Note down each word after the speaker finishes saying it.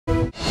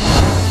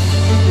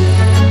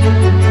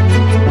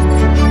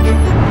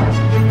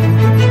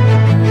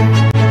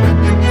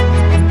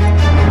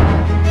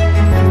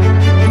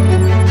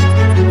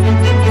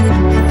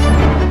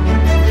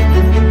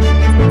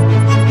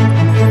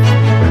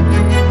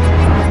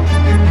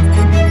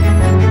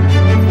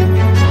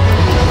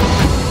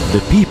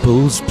The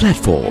People's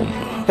Platform.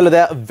 Hello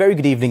there, a very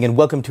good evening and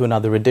welcome to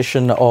another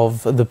edition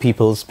of The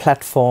People's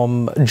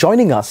Platform.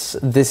 Joining us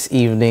this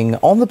evening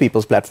on The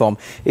People's Platform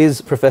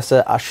is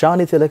Professor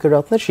Aashani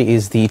Tillekeratne. She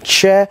is the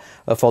chair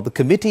for the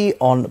Committee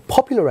on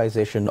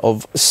Popularization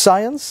of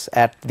Science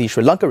at the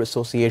Sri Lanka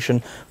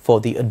Association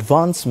for the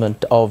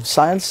Advancement of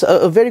Science.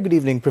 A very good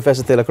evening,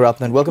 Professor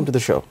Tillekeratne, and welcome to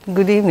the show.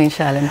 Good evening,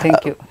 Shalan.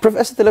 Thank you.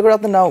 Professor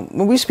Tillekeratne, now,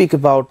 when we speak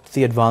about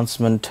the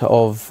advancement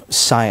of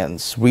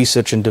science,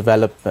 research and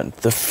development,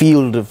 the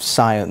field of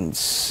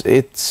science,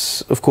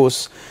 it's, of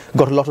course,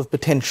 got a lot of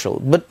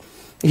potential. But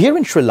here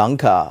in Sri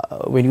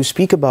Lanka, when you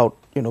speak about,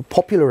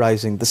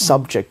 popularizing the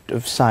subject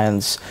of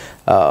science,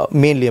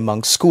 mainly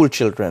among school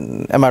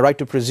children, am I right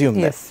to presume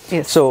that?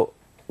 Yes. So,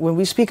 when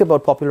we speak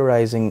about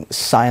popularizing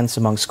science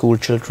among school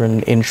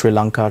children in Sri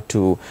Lanka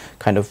to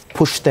kind of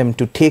push them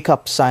to take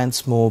up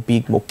science more,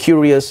 be more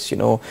curious,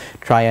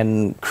 try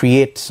and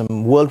create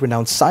some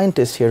world-renowned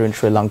scientists here in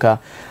Sri Lanka,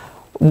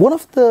 one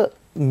of the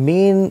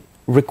main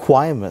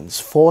requirements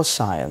for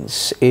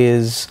science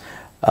is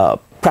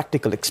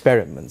practical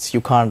experiments. You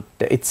can't,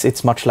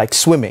 it's much like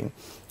swimming.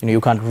 You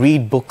can't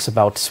read books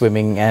about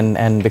swimming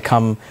and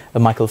become a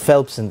Michael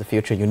Phelps in the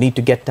future. You need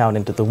to get down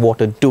into the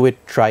water, do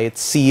it, try it,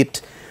 see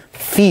it,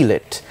 feel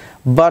it.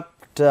 But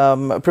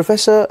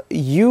Professor,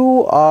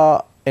 you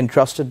are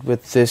entrusted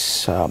with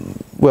this,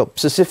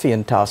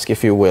 Sisyphean task,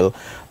 if you will,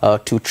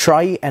 to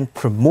try and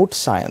promote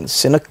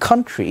science in a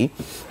country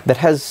that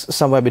has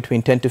somewhere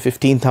between 10 to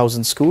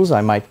 15,000 schools.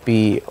 I might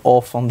be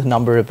off on the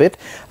number a bit,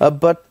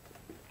 but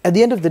at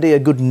the end of the day, a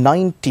good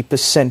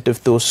 90%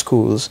 of those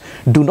schools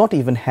do not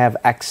even have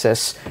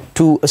access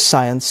to a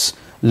science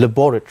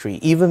laboratory.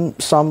 Even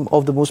some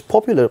of the most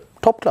popular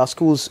top-class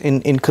schools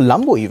in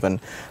Colombo even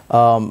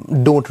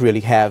don't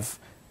really have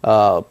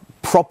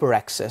proper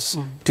access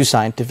to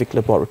scientific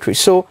laboratories.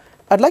 So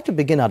I'd like to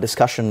begin our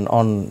discussion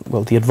on,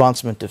 the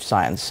advancement of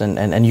science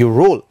and your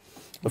role,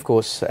 of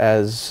course,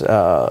 as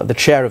the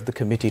chair of the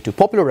committee to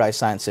popularize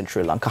science in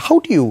Sri Lanka.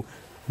 How do you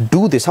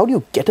do this? How do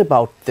you get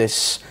about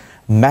this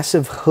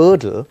massive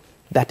hurdle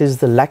that is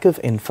the lack of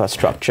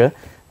infrastructure,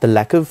 the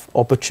lack of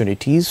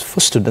opportunities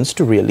for students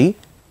to really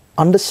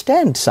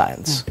understand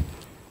science?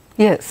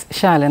 Yes,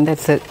 Shalan,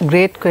 that's a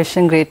great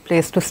question, great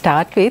place to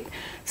start with.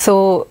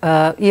 So,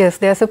 yes,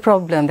 there's a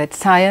problem that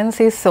science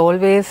is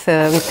always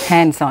with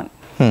hands-on,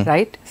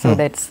 right? So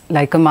that's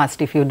like a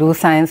must. If you do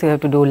science, you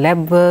have to do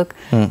lab work,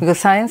 because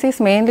science is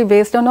mainly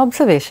based on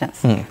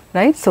observations,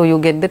 right? So you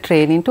get the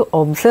training to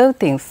observe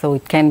things. So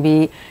it can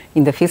be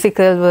in the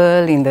physical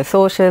world, in the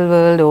social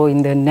world, or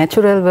in the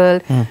natural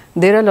world.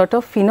 There are a lot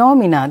of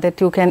phenomena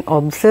that you can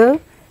observe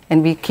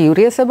and be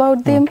curious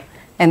about them,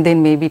 and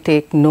then maybe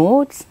take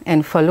notes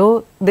and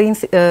follow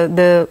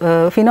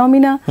the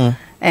phenomena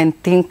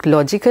and think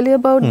logically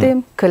about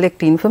them,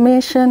 collect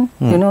information,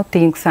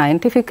 think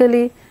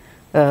scientifically,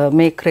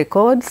 make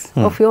records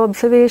of your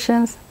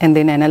observations, and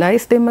then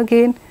analyze them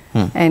again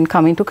and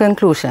come into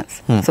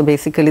conclusions. So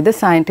basically the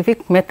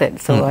scientific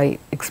method. So I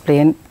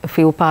explained a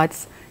few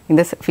parts in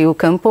the few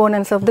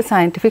components of the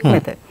scientific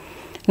method.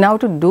 Now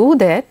to do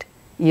that,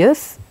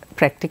 yes,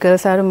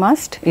 practicals are a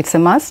must. It's a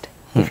must.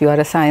 If you are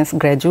a science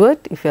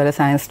graduate, if you are a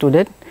science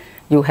student,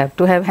 you have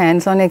to have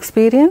hands-on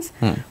experience,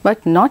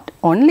 but not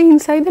only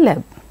inside the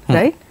lab,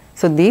 right?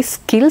 So these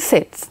skill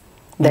sets,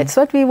 that's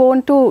what we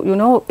want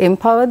to,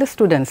 empower the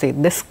students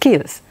with, the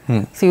skills.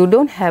 So you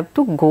don't have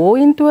to go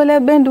into a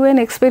lab and do an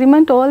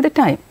experiment all the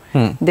time.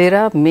 There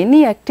are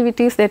many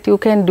activities that you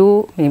can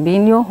do, maybe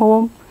in your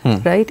home,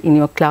 right, in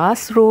your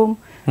classroom.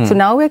 So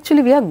now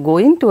actually we are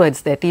going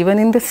towards that, even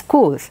in the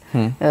schools.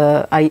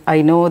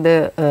 I know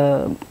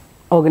the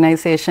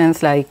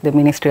organizations like the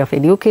Ministry of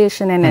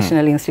Education and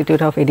National Institute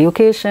of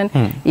Education,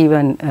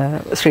 even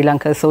Sri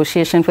Lanka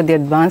Association for the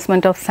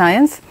Advancement of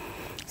Science.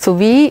 So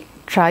we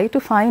try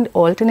to find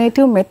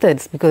alternative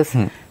methods because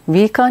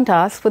we can't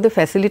ask for the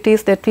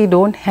facilities that we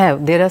don't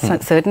have. There are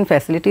certain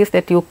facilities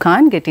that you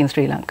can't get in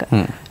Sri Lanka,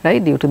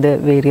 right, due to the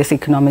various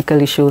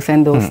economical issues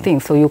and those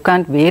things. So you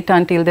can't wait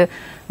until the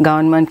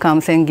government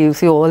comes and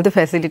gives you all the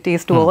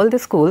facilities to all the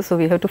schools. So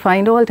we have to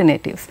find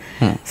alternatives.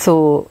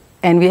 So,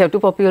 and we have to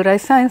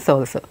popularize science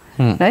also,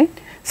 right?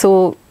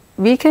 So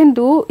we can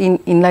do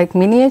in like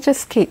miniature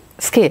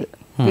scale.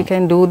 We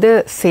can do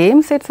the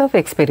same sets of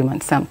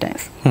experiments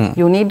sometimes.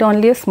 You need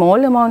only a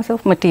small amounts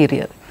of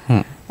material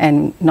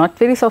and not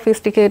very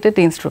sophisticated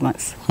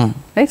instruments,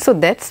 right? So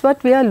that's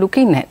what we are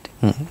looking at.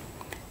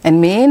 And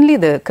mainly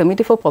the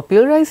Committee for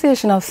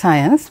Popularization of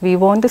Science, we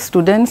want the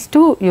students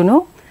to,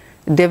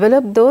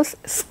 develop those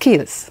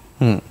skills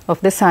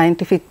of the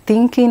scientific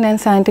thinking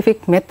and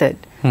scientific method.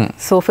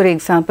 So for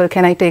example,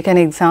 can I take an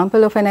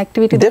example of an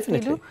activity that we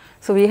do?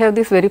 So we have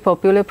this very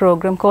popular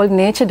program called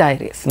Nature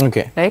Diaries,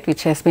 right,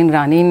 which has been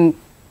running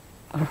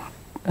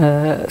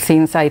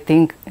since I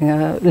think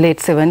late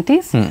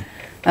 70s.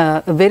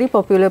 A very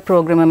popular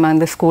program among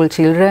the school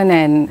children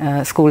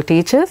and school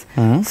teachers.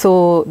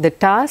 So the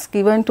task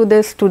given to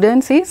the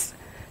students is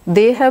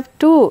they have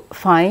to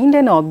find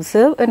and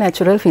observe a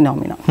natural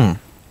phenomenon.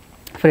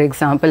 For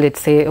example,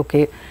 let's say,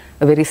 okay,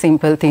 A very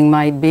simple thing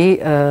might be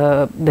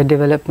the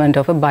development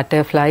of a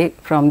butterfly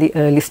from the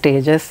early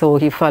stages. So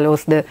he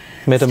follows the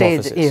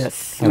metamorphosis. Stage,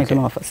 yes, okay.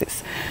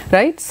 Metamorphosis,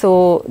 right?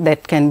 So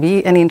that can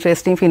be an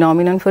interesting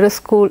phenomenon for a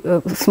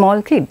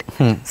small kid.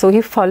 So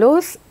he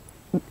follows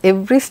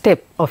every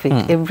step of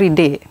it, every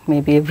day,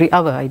 maybe every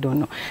hour, I don't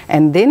know.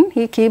 And then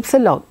he keeps a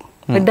log,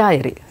 a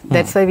diary.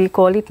 That's why we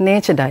call it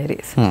nature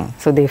diaries.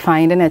 So they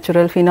find a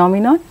natural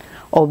phenomenon,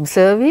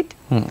 observe it,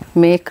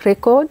 make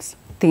records,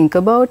 think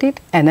about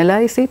it,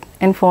 analyze it,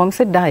 and forms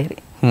a diary.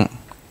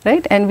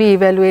 Right? And we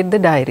evaluate the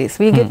diaries.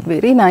 We get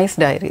very nice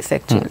diaries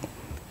actually.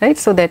 Right?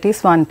 So that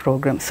is one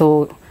program.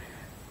 So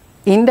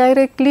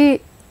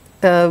indirectly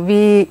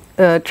we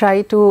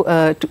try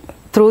to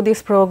through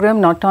this program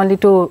not only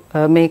to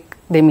make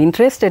them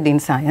interested in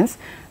science,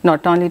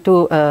 not only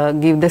to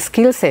give the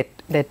skill set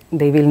that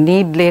they will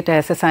need later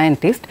as a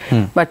scientist,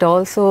 but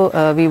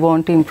also we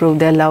want to improve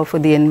their love for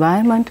the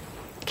environment,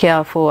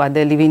 care for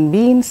other living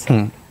beings,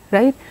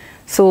 right?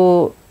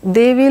 So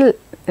they will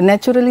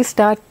naturally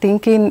start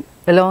thinking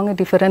along a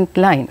different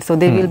line. So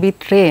they will be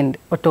trained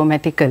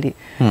automatically,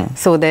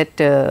 so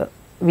that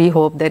we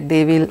hope that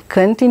they will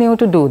continue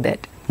to do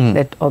that.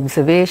 That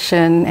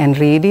observation and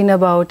reading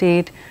about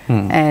it,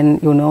 and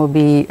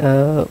be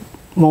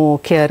more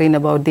caring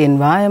about the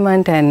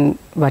environment and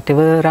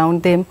whatever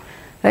around them,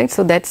 right?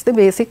 So that's the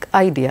basic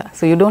idea.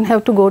 So you don't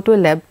have to go to a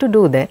lab to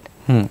do that,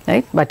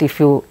 right? But if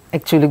you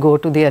actually go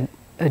to the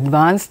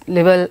advanced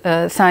level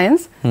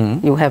science,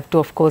 you have to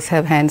of course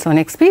have hands-on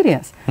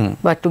experience.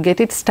 But to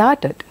get it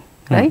started,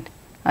 right?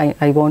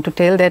 I want to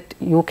tell that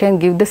you can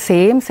give the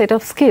same set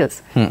of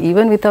skills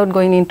even without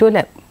going into a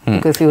lab.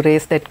 Because you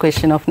raised that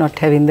question of not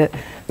having the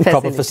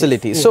proper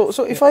facilities. Yes.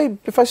 So if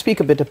I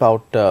speak a bit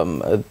about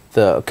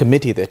the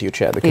committee that you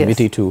chair, the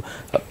committee to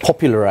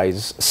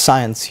popularize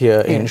science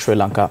here in Sri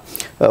Lanka,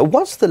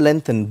 what's the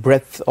length and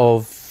breadth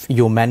of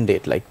your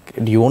mandate? Like,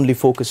 do you only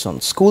focus on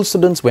school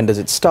students? When does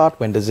it start?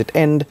 When does it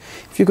end?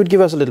 If you could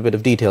give us a little bit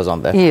of details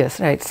on that. Yes,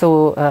 right.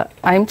 So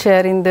I'm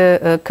chairing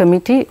the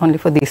committee only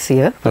for this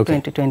year, for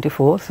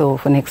 2024. So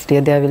for next year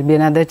there will be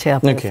another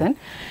chairperson.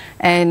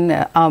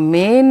 And our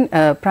main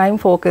prime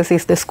focus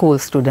is the school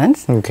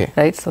students,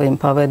 right? So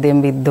empower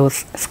them with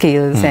those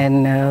skills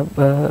and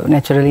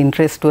natural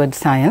interest towards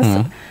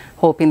science,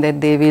 hoping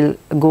that they will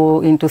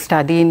go into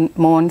studying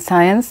more on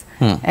science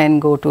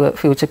and go to a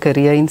future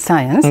career in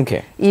science.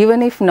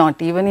 Even if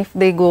not, even if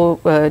they go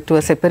to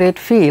a separate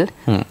field,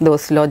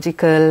 those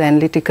logical,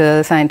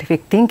 analytical,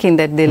 scientific thinking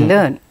that they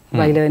learn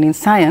by learning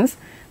science,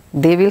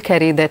 they will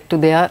carry that to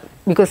their,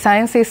 because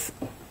science is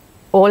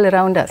all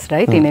around us,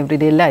 right, in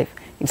everyday life.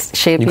 It's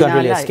shaping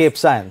our lives. You can't really escape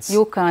science.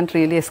 You can't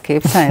really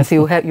escape science.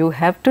 You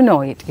have to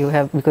know it. You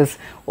have, because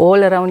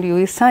all around you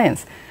is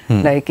science.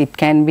 Like it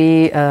can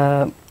be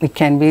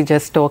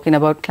just talking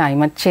about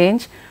climate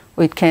change.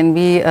 It can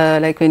be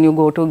like when you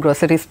go to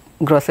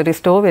grocery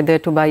store, whether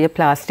to buy a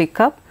plastic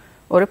cup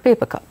or a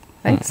paper cup,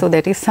 right? So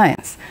that is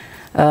science.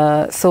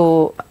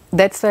 So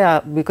that's why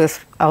because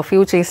our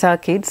future is our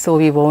kids, so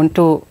we want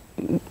to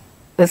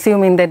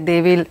assuming that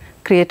they will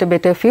create a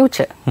better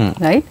future,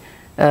 right?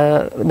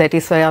 That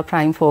is why our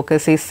prime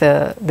focus is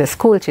the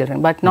school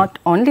children. But not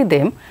only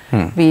them,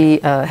 we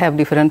have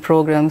different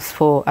programs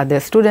for other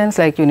students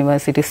like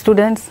university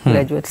students,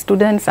 graduate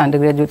students,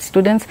 undergraduate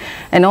students,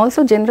 and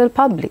also general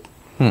public.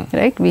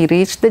 Right? We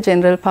reach the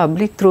general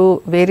public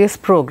through various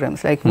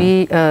programs. Like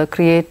we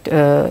create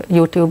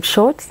YouTube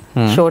shorts,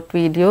 short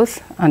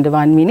videos under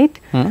 1 minute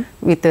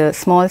with a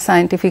small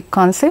scientific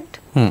concept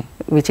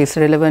which is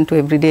relevant to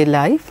everyday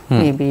life.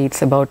 Maybe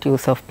it's about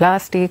use of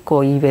plastic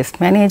or e-waste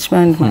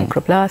management,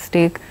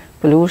 microplastic,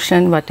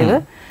 pollution,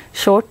 whatever.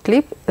 Short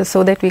clip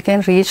so that we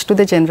can reach to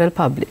the general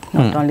public,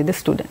 not only the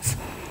students.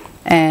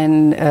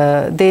 And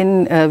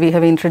then we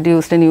have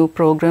introduced a new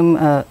program,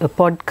 a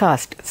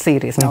podcast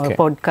series. Now, a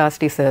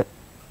podcast is a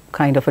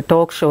kind of a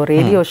talk show,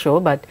 radio show,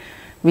 but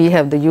we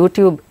have the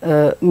YouTube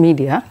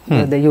media,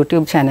 the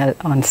YouTube channel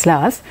on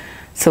SLAS.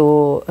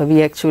 So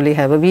we actually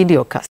have a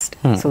video cast.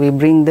 So we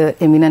bring the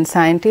eminent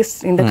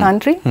scientists in the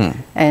country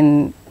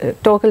and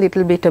talk a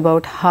little bit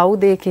about how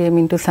they came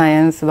into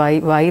science,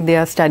 why they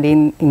are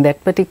studying in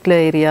that particular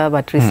area,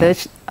 what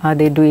research are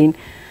they doing.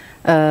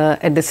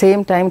 At the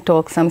same time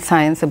talk some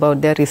science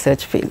about their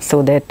research field,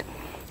 so that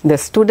the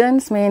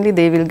students mainly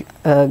they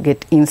will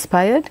get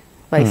inspired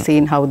by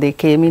seeing how they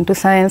came into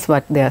science,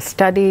 what they are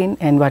studying,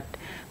 and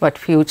what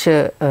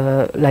future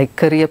like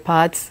career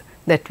paths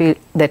that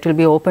will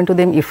be open to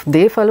them if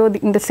they follow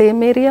in the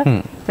same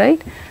area,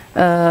 right?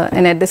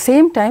 And at the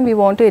same time we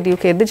want to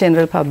educate the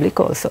general public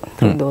also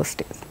through those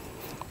days.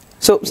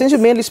 So, since you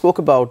mainly spoke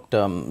about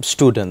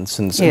students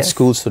and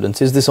school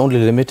students, is this only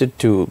limited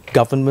to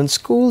government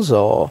schools,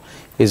 or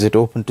is it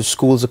open to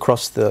schools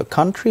across the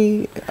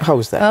country? How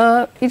is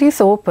that? It is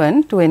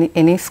open to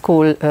any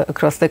school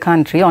across the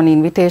country. On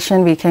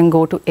invitation, we can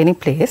go to any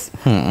place,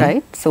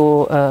 right?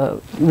 So, a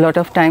lot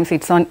of times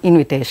it's on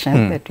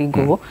invitation that we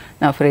go.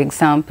 Now, for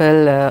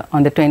example,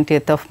 on the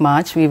 20th of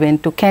March, we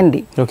went to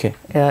Kandy.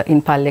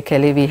 In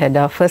Tillekeratne, we had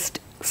our first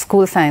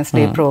school science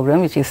day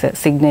program, which is a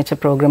signature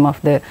program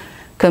of the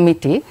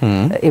committee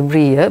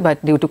every year.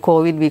 But due to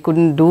COVID, we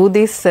couldn't do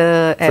this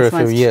as much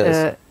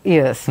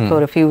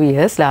for a few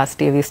years.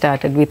 Last year we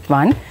started with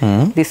one.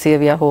 This year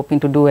we are hoping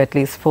to do at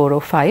least 4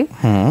 or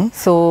 5.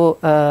 So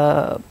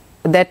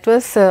that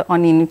was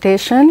on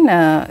invitation.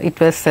 It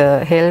was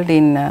held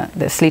in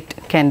the Slit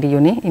Candy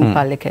Uni in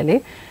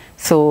Tillekeratne.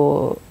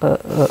 So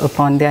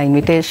upon their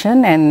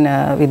invitation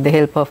and with the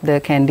help of the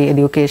Candy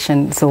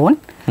Education Zone,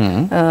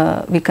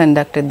 we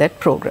conducted that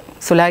program.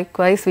 So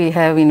likewise, we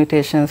have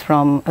invitations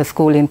from a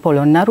school in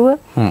Polonnaruwa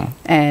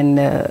and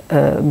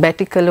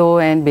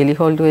Batticaloa and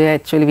Beliholduya.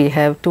 Actually, we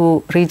have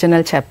 2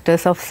 regional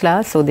chapters of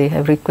SLA, so they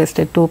have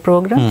requested 2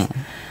 programs.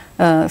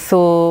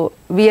 So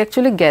we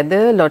actually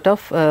gather a lot of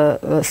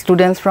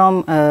students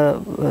from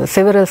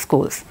several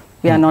schools.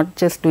 We are not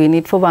just doing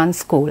it for one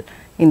school.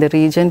 In the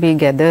region, we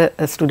gather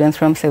students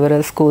from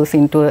several schools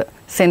into a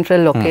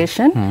central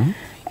location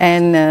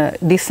and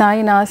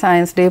design our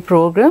Science Day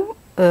program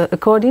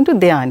according to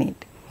their need.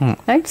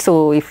 Right?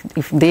 So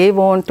if they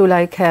want to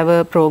like have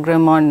a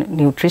program on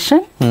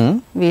nutrition,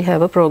 we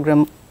have a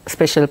program,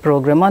 special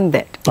program on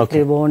that. If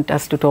they want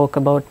us to talk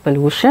about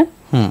pollution,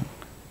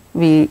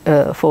 we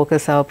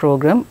focus our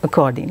program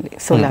accordingly.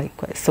 So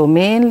likewise. So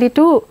mainly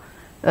to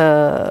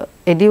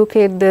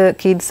educate the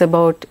kids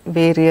about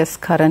various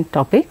current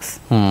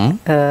topics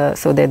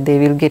so that they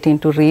will get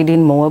into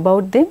reading more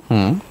about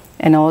them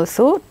and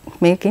also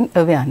making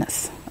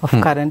awareness of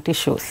current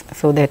issues.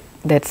 So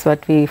that's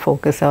what we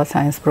focus our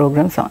science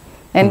programs on.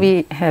 And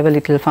we have a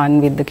little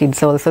fun with the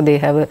kids also. They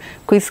have a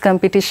quiz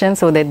competition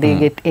so that they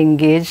get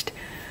engaged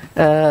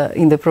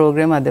in the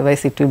program.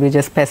 Otherwise it will be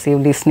just passive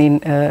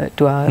listening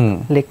to our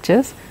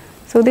lectures.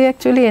 So they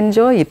actually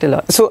enjoy it a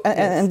lot. So,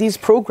 and these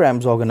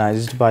programs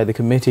organized by the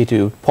committee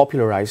to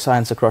popularize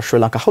science across Sri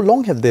Lanka, how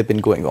long have they been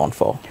going on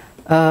for?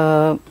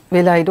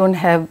 Well, I don't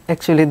have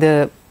actually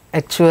the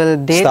actual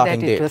date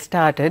that it was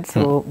started,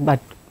 so but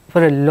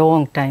for a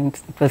long time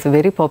it was a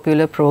very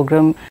popular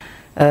program.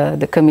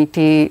 The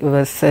committee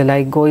was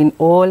like going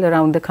all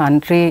around the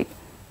country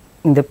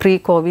in the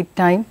pre-COVID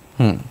time,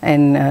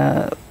 and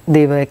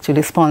they were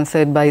actually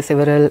sponsored by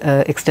several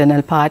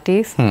external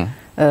parties.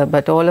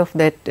 But all of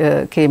that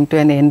came to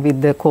an end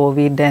with the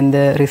COVID and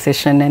the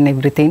recession and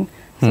everything.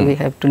 So we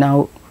have to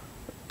now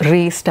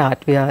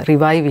restart. We are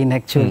reviving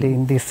actually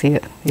in this year.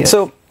 Yes.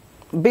 So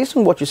based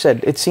on what you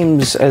said, it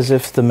seems as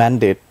if the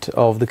mandate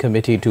of the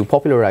committee to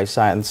popularize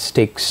science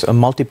takes a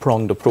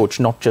multi-pronged approach,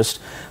 not just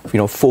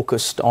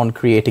focused on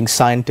creating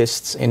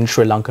scientists in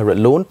Sri Lanka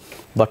alone,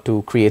 but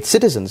to create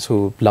citizens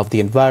who love the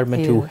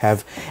environment, who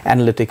have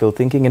analytical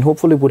thinking, and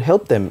hopefully would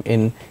help them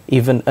in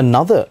even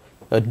another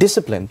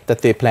discipline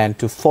that they plan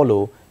to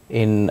follow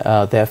in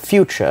their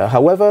future.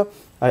 However,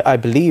 I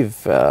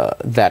believe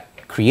that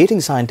creating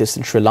scientists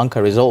in Sri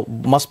Lanka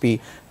must be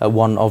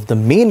one of the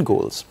main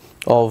goals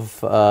of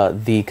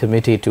the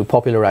committee to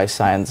popularize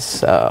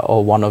science,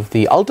 or one of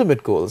the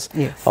ultimate goals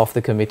of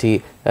the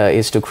committee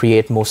is to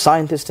create more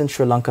scientists in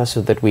Sri Lanka so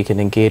that we can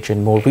engage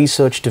in more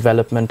research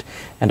development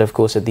and, of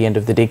course, at the end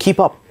of the day, keep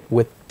up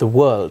with the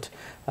world.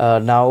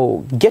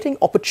 Now, getting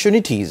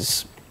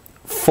opportunities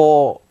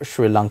for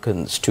Sri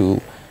Lankans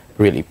to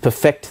really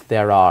perfect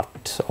their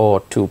art or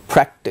to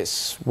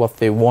practice what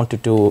they want to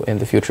do in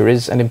the future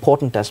is an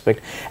important aspect,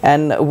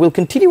 and we'll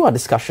continue our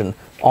discussion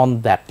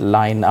on that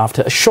line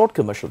after a short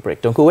commercial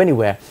break. Don't go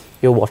anywhere.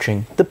 You're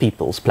watching The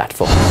People's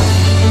Platform.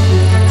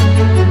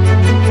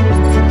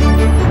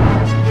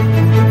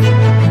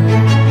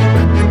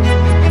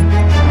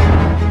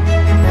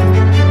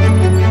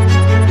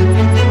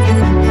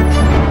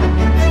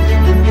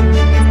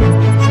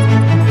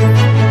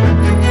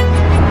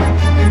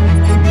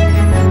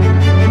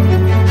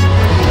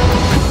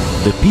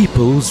 The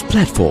People's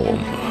Platform.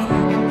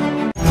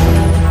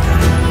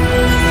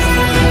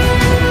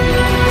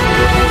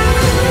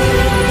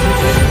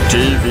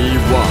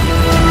 TV1.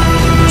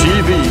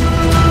 TV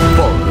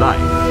for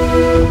life.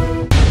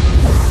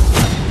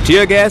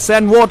 Tear gas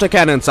and water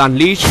cannons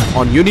unleashed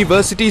on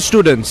university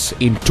students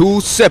in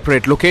 2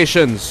 separate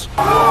locations.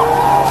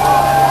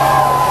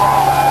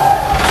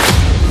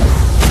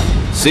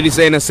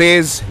 Sirisena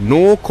says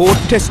no court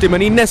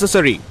testimony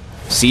necessary.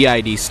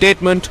 CID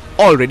statement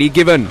already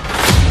given.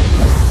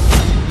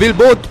 Will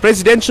both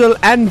presidential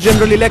and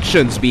general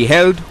elections be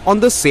held on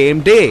the same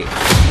day?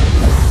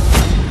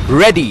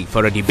 Ready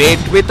for a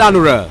debate with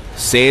Anura,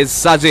 says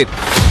Sajid.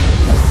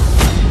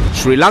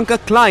 Sri Lanka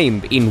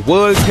climb in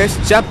World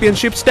Test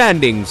Championship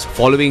standings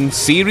following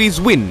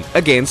series win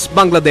against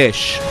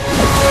Bangladesh.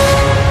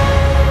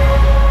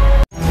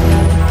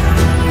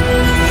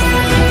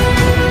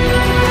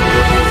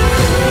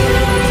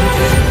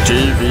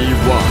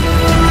 TV1.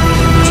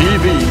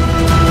 TV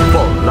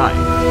for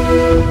life.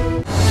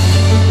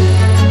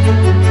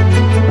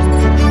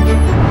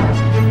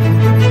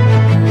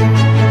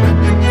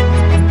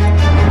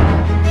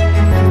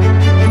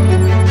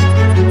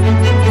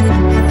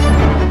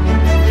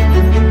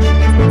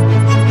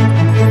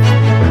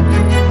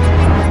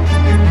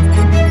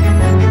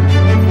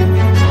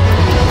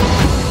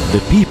 The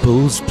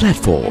People's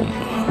Platform.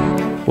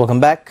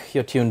 Welcome back.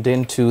 You're tuned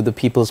in to the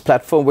People's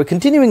Platform. We're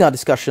continuing our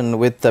discussion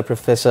with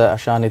Professor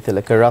Aashani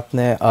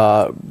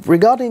Tillekeratne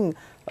regarding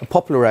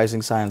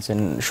popularizing science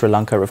in Sri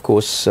Lanka. Of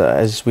course,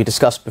 as we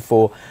discussed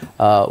before,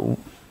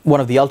 one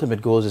of the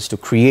ultimate goals is to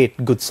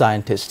create good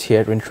scientists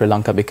here in Sri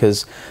Lanka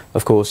because,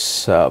 of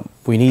course,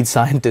 we need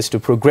scientists to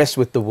progress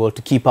with the world,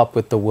 to keep up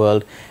with the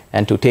world,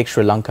 and to take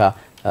Sri Lanka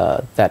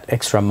that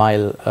extra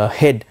mile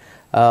ahead.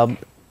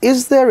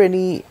 Is there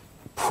any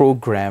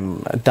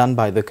program done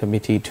by the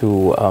committee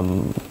to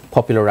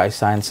popularize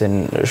science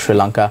in Sri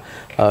Lanka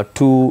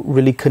to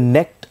really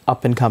connect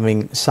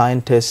up-and-coming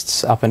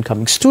scientists,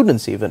 up-and-coming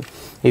students even?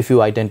 If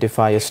you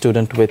identify a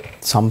student with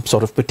some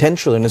sort of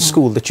potential in a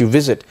school that you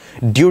visit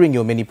during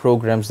your many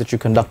programs that you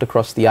conduct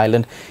across the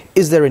island,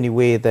 is there any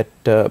way that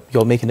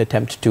you'll make an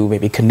attempt to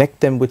maybe connect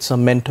them with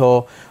some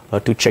mentor,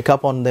 to check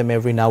up on them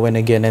every now and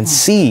again and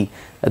see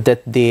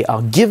that they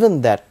are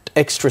given that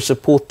extra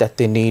support that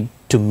they need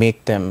to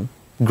make them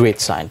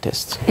great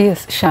scientists?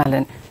 Yes,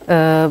 Shalan.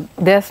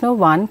 There's no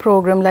one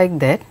program like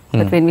that,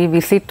 but when we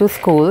visit to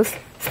schools,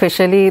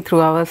 especially through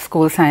our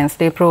school science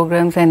day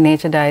programs and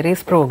nature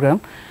diaries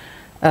program,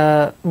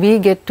 we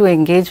get to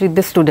engage with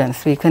the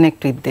students, we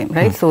connect with them,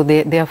 right? So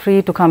they are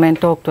free to come and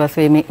talk to us,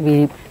 we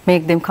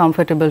make them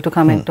comfortable to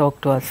come and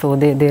talk to us. So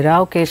there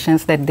are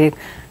occasions that they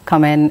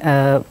come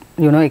and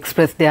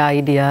express their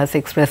ideas,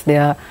 express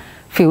their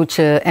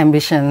future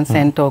ambitions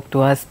and talk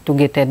to us to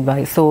get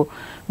advice. So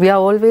we are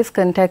always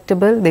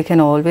contactable. They can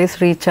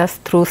always reach us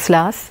through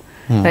SLAS,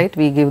 right?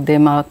 We give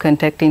them our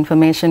contact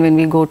information when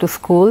we go to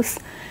schools.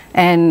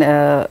 And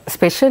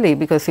especially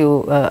because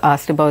you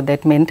asked about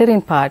that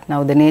mentoring part,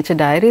 now the Nature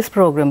Diaries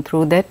program,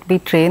 through that we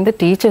train the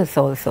teachers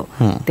also.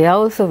 They are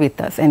also with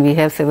us, and we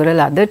have several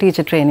other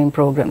teacher training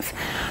programs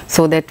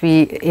so that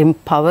we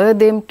empower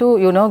them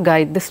to,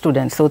 guide the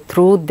students. So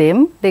through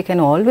them, they can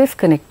always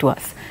connect to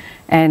us.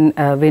 And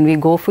when we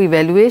go for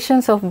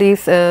evaluations of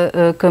these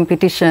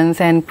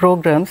competitions and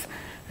programs,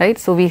 right,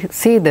 so we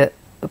see the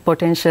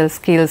potential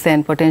skills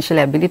and potential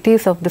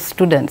abilities of the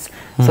students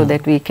so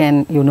that we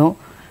can,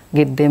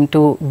 get them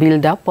to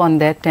build up on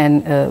that,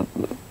 and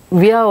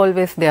we are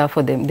always there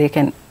for them. They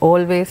can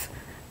always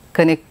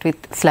connect with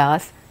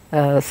SLAS.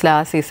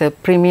 SLAS is a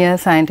premier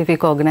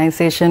scientific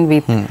organization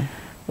with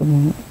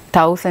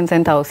thousands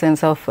and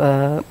thousands of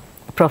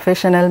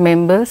professional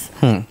members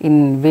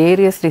in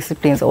various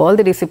disciplines, all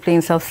the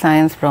disciplines of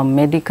science, from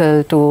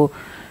medical to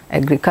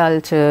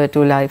agriculture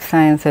to life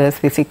sciences,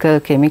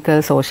 physical,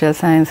 chemical, social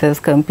sciences,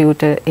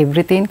 computer,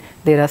 everything.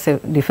 There are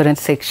different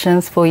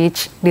sections for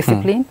each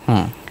discipline.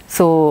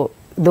 So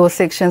those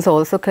sections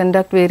also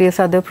conduct various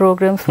other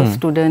programs for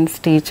students,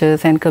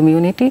 teachers and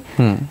community.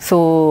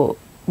 So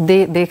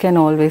they can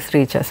always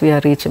reach us. We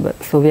are reachable.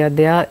 So we are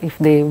there. If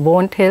they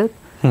want help,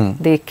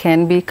 they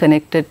can be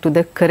connected to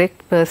the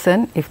correct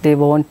person if they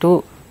want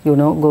to,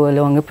 go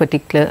along a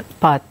particular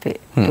pathway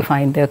to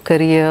find their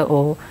career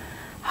or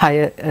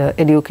higher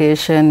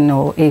education,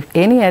 or if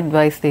any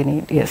advice they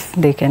need, yes,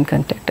 they can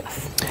contact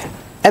us.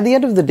 At the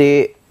end of the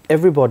day,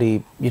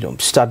 everybody,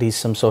 studies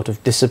some sort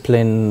of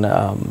discipline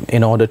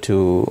in order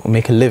to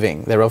make a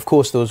living. There are, of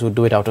course, those who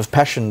do it out of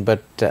passion,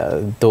 but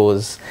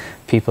those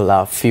people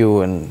are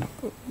few and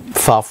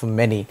far from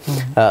many.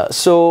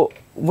 So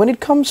when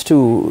it comes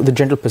to the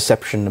general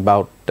perception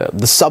about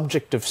the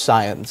subject of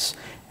science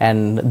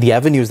and the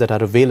avenues that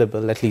are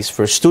available, at least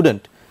for a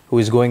student who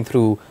is going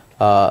through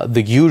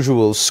the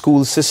usual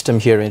school system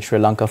here in Sri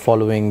Lanka,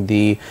 following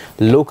the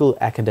local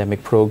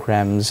academic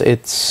programs,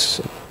 it's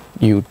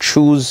you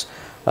choose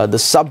the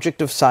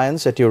subject of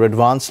science at your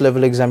advanced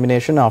level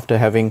examination after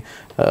having,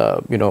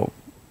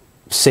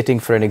 sitting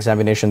for an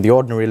examination, the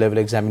ordinary level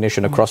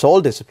examination across all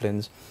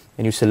disciplines,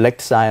 and you select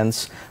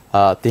science,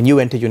 then you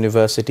enter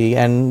university,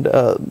 and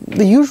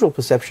the usual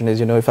perception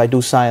is, if I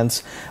do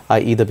science, I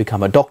either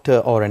become a doctor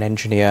or an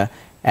engineer,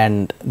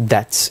 and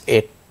that's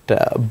it.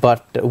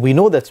 But we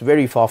know that's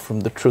very far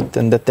from the truth,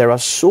 and that there are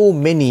so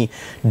many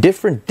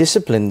different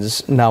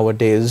disciplines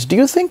nowadays. Do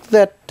you think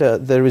that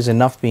there is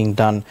enough being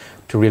done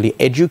to really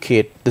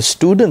educate the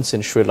students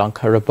in Sri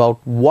Lanka about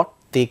what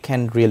they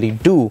can really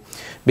do?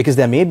 Because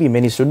there may be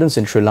many students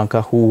in Sri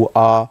Lanka who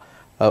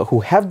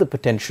have the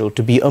potential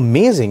to be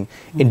amazing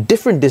in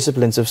different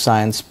disciplines of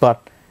science,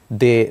 but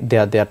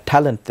their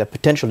talent, their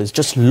potential is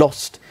just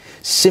lost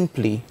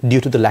simply due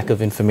to the lack of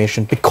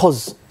information,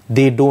 because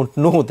they don't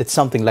know that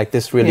something like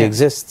this really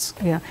exists.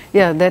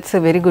 Yeah, that's a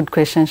very good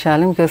question,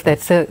 Shalan, because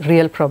that's a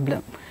real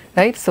problem,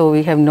 right? So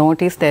we have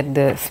noticed that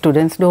the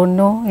students don't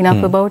know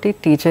enough about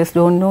it, teachers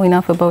don't know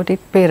enough about it,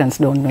 parents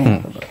don't know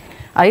enough about it.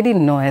 I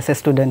didn't know as a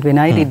student when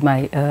I did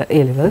my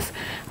A-levels.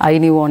 I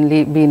knew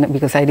only,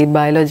 because I did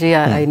biology,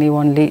 I knew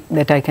only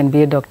that I can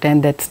be a doctor,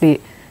 and that's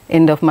the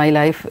end of my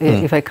life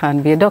if I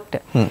can't be a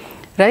doctor.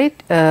 Right?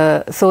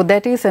 So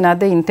that is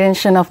another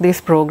intention of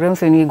these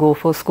programs. When we go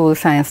for school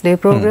science day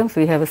programs,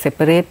 we have a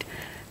separate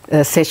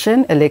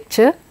session, a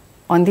lecture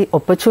on the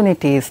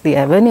opportunities, the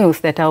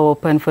avenues that are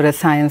open for a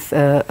science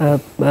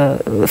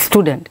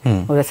student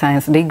or a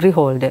science degree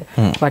holder.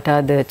 What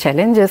are the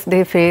challenges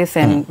they face,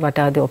 and what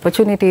are the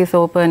opportunities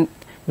open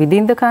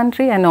within the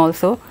country and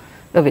also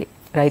away,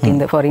 right, in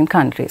the foreign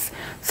countries.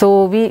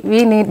 So we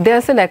need,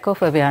 there's a lack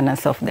of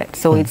awareness of that.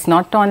 So it's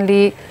not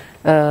only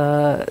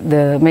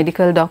the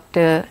medical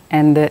doctor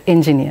and the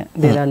engineer.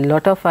 There are a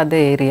lot of other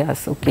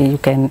areas. Okay,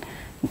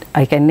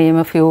 I can name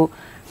a few: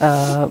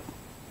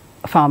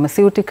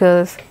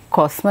 pharmaceuticals,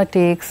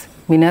 cosmetics,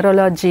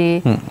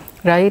 mineralogy,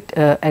 right,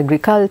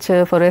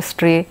 agriculture,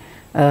 forestry,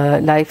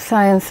 life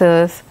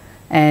sciences,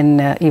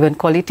 and even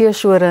quality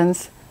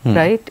assurance.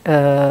 Right,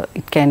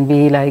 it can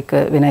be like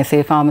when I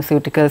say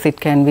pharmaceuticals, it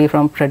can be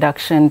from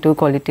production to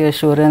quality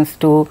assurance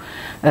to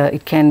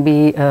it can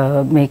be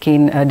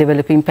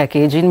developing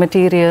packaging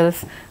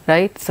materials,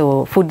 right?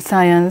 So food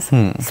science,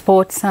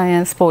 sports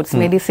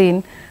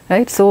medicine,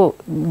 right? So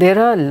there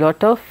are a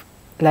lot of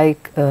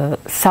like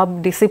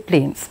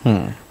sub-disciplines,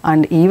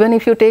 and even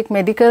if you take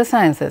medical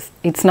sciences,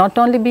 it's not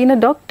only being a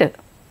doctor.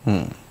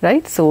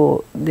 Right,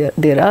 so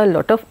there are a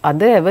lot of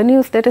other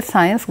avenues that a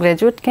science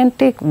graduate can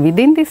take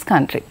within this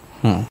country,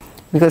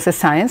 because a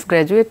science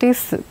graduate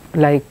is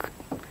like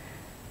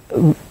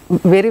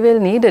very well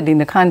needed in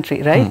the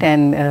country, right?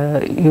 And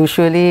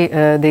usually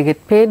they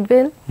get paid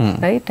well,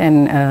 right?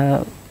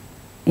 And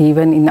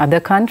even in other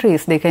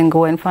countries they can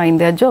go and find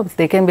their jobs.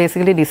 They can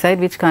basically decide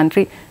which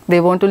country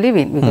they want to live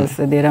in, because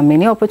there are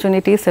many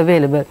opportunities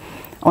available.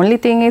 Only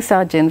thing is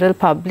our general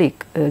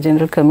public,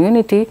 general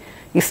community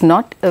is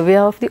not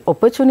aware of the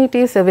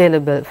opportunities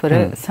available for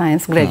a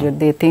science graduate.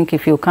 They think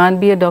if you can't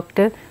be a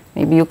doctor,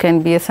 maybe you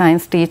can be a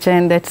science teacher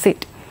and that's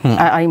it.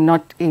 I'm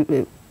not,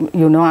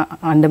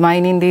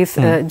 undermining these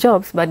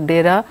jobs, but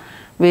there are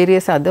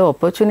various other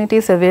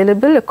opportunities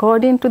available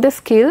according to the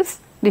skills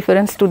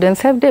different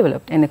students have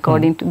developed and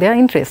according to their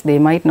interests. They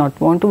might not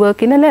want to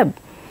work in a lab.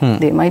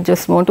 They might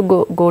just want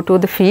to go to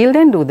the field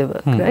and do the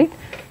work, right?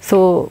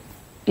 So,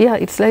 yeah,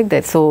 it's like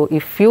that. So,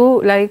 if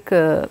you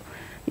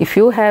if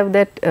you have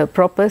that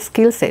proper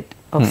skill set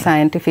of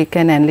scientific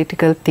and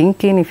analytical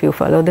thinking, if you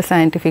follow the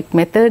scientific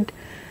method,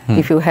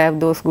 if you have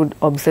those good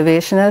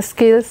observational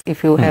skills,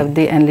 if you have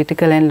the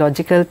analytical and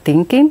logical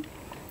thinking,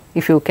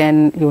 if you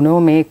can,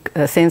 make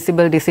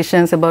sensible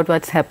decisions about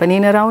what's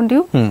happening around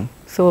you,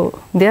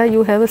 so there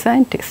you have a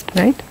scientist,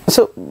 right?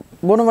 So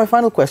one of my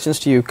final questions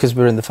to you, because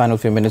we're in the final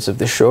few minutes of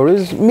the show,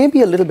 is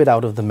maybe a little bit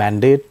out of the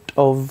mandate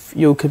of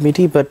your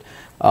committee, but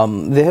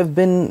there have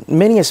been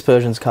many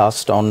aspersions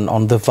cast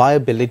on the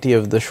viability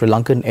of the Sri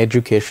Lankan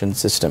education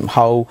system,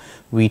 how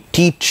we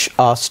teach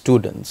our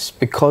students,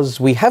 because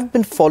we have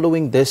been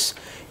following this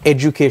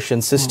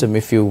education system,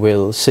 if you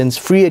will, since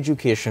free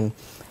education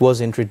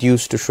was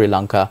introduced to Sri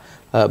Lanka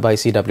by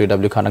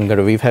CWW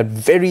Kanangara. We've had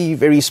very,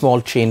 very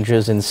small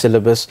changes in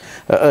syllabus,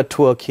 a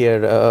twerk here,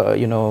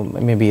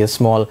 maybe a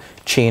small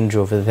change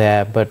over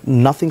there, but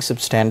nothing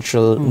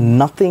substantial,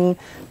 nothing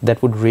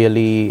that would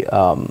really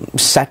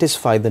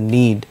satisfy the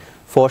need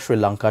for Sri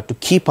Lanka to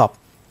keep up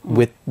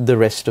with the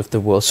rest of the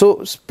world.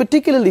 So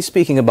particularly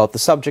speaking about the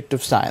subject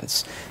of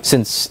science,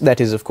 since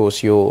that is of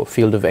course your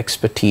field of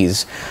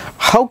expertise,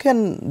 how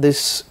can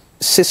this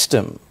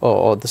system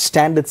or the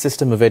standard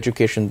system of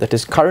education that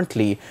is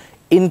currently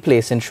in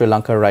place in Sri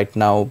Lanka right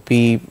now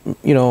be,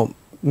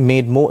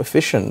 made more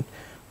efficient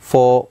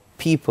for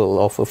people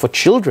or for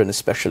children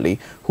especially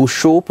who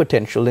show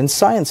potential in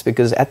science?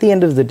 Because at the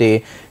end of the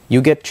day,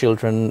 you get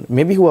children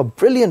maybe who are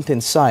brilliant in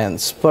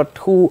science but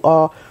who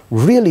are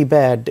really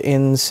bad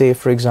in, say,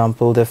 for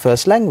example, their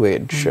first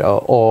language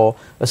or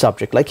a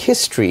subject like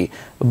history.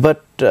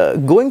 But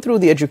going through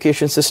the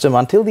education system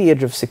until the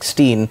age of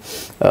 16,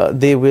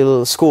 they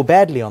will score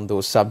badly on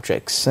those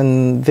subjects,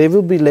 and they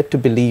will be led to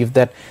believe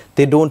that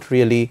they don't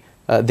really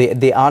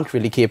they aren't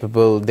really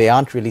capable, they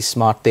aren't really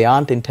smart, they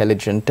aren't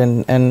intelligent,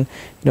 and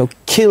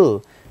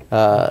kill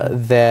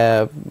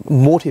their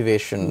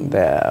motivation,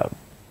 their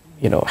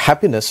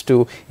happiness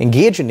to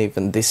engage in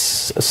even this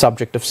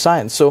subject of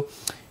science. So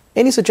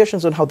any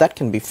suggestions on how that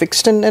can be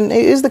fixed, and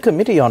is the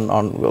committee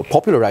on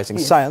popularizing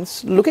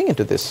science looking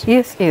into this?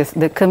 Yes,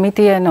 the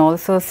committee and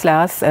also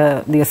SLAS,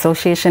 the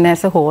association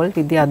as a whole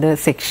with the other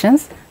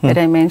sections that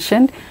I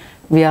mentioned,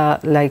 we are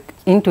like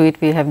into it.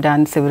 We have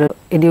done several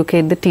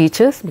educate the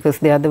teachers, because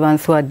they are the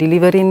ones who are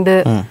delivering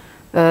the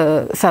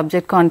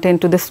subject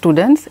content to the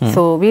students.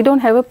 So we don't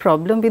have a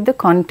problem with the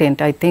content.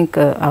 I think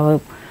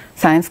our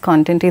science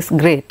content is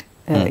great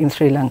in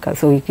Sri Lanka.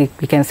 So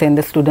we can send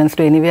the students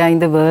to anywhere in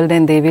the world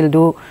and they will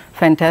do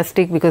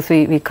fantastic, because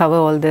we cover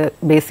all the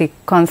basic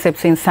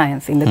concepts in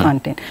science in the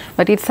content.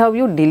 But it's how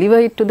you deliver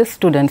it to the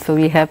students. So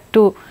we have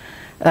to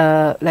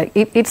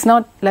it's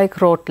not like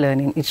rote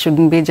learning. It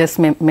shouldn't be just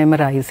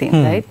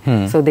memorizing, right?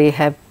 So we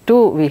have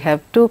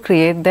to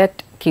create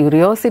that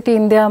curiosity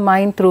in their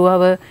mind through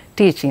our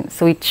teaching.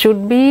 So it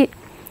should be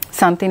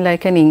something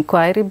like an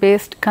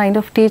inquiry-based kind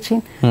of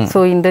teaching.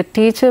 So in the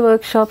teacher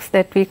workshops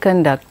that we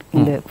conduct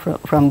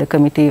from the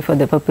Committee for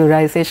the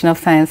Popularization of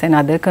Science and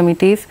other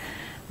committees,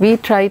 we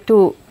try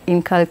to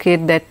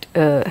inculcate that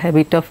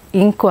habit of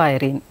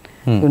inquiring,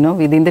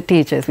 within the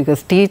teachers,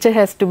 because teacher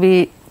has to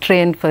be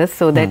trained first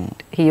so that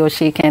he or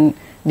she can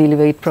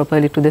deliver it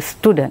properly to the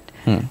student,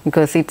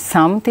 because it's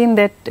something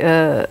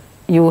that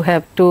you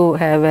have to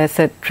have as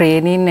a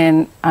training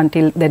and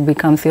until that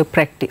becomes your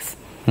practice,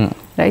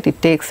 right?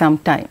 It takes some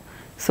time.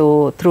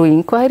 So through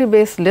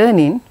inquiry-based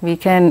learning, we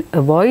can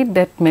avoid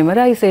that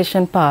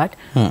memorization part,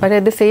 but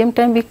at the same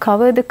time we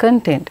cover the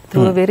content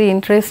through a very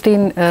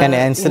interesting... and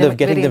instead of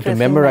getting them to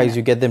memorize,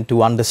 you get them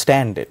to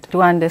understand it.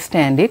 To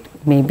understand it,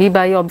 maybe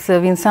by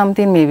observing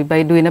something, maybe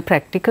by doing a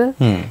practical,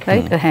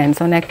 right, a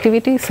hands-on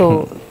activity. So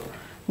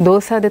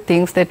those are the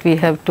things that we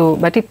have to,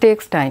 but it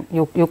takes time.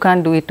 You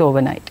can't do it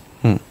overnight.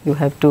 You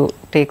have to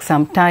take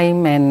some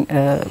time and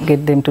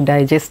get them to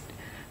digest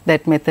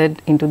that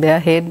method into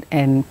their head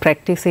and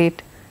practice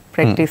it,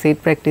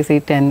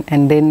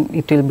 and then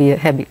it will be a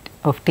habit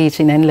of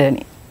teaching and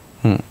learning.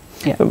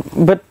 Yeah.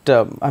 But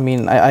I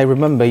mean, I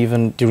remember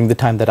even during the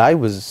time that I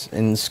was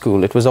in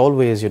school, it was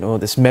always, you know,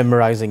 this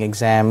memorizing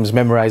exams,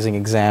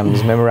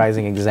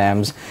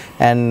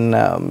 and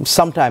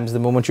sometimes the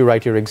moment you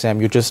write your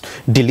exam, you just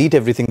delete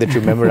everything that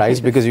you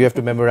memorized because you have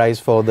to memorize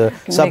for the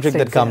subject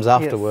that comes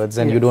afterwards,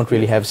 and you don't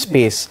really have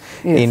space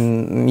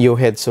in your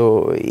head.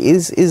 So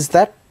is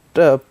that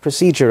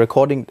procedure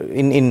according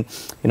in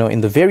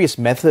the various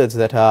methods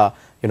that are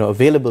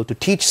available to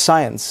teach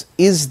science,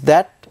 is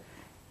that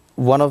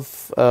one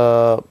of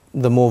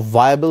the more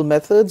viable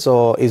methods,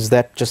 or is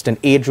that just an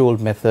age-old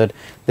method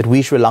that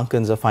we Sri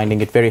Lankans are finding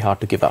it very hard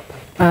to give up?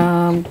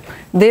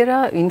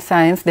 In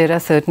science there are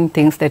certain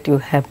things that you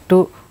have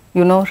to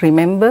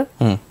remember,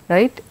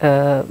 right?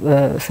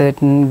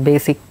 Certain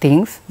basic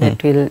things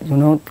that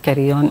will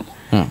carry on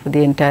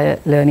the entire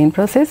learning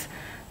process.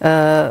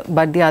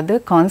 But the other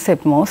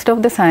concept, most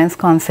of the science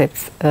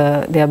concepts,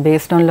 they are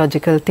based on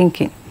logical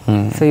thinking.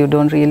 So you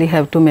don't really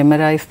have to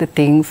memorize the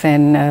things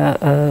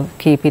and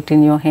keep it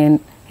in your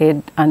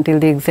head until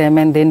the exam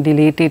and then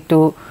delete it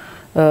to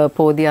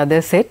for the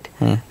other set.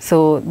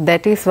 So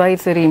that is why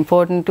it's very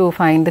important to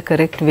find the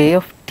correct way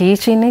of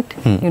teaching it,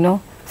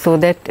 so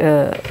that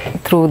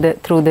through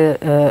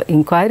the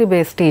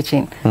inquiry-based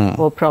teaching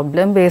or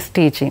problem-based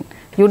teaching,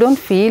 you don't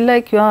feel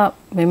like you are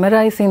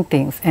memorizing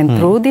things, and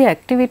through the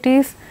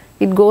activities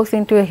it goes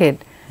into your head.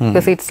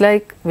 Because it's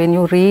like when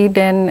you read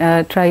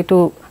and try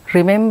to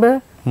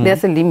remember,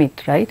 there's a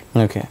limit, right?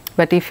 Okay.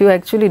 But if you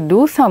actually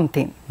do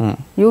something,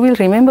 you will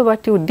remember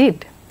what you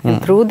did,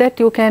 and through that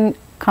you can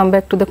come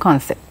back to the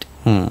concept,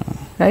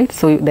 right?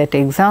 So that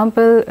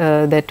example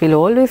that will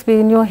always be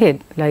in your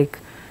head. Like,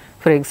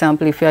 for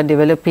example, if you are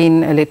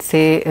developing, let's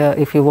say,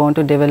 if you want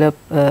to develop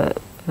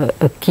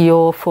a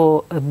cure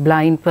for a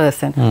blind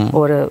person,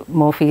 or a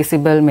more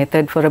feasible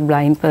method for a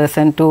blind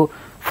person to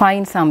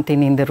find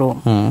something in the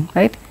room,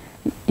 right?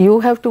 You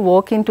have to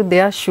walk into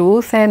their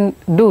shoes and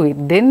do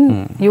it,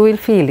 then you will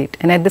feel it.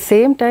 And at the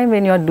same time,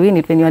 when you are doing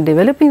it, when you are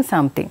developing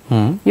something,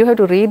 you have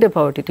to read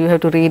about it. You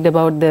have to read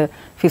about the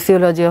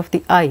physiology of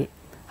the eye,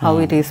 how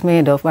it is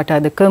made of, what are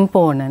the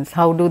components,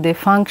 how do they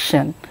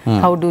function,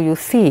 how do you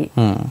see,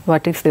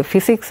 what is the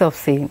physics of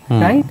seeing,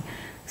 right?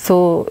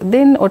 So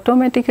then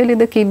automatically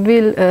the kid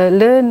will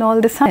learn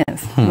all the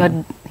science, but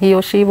he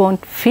or she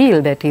won't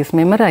feel that he is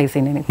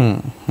memorizing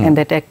anything. And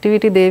that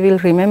activity they will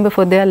remember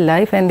for their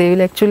life, and they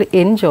will actually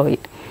enjoy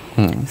it.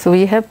 So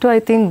we have to,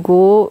 I think,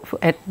 go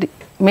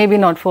maybe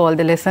not for all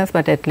the lessons,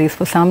 but at least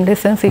for some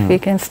lessons, if we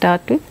can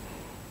start with.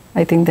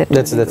 I think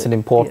that's an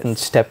important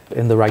step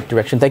in the right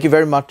direction. Thank you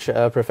very much,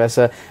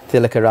 Professor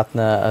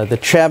Tillekeratne, the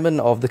chairman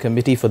of the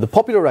Committee for the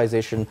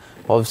Popularization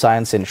of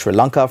Science in Sri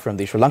Lanka from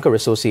the Sri Lanka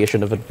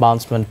Association of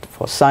Advancement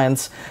for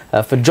Science,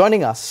 for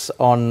joining us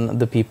on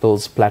the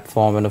People's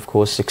Platform, and of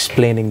course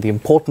explaining the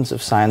importance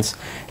of science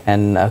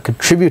and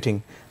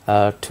contributing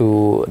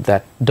to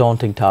that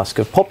daunting task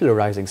of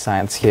popularizing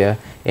science here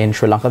in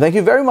Sri Lanka. Thank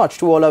you very much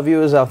to all our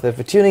viewers out there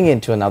for tuning in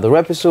to another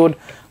episode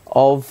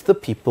of the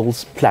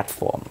People's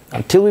Platform.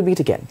 Until we meet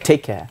again,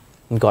 take care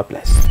and God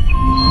bless.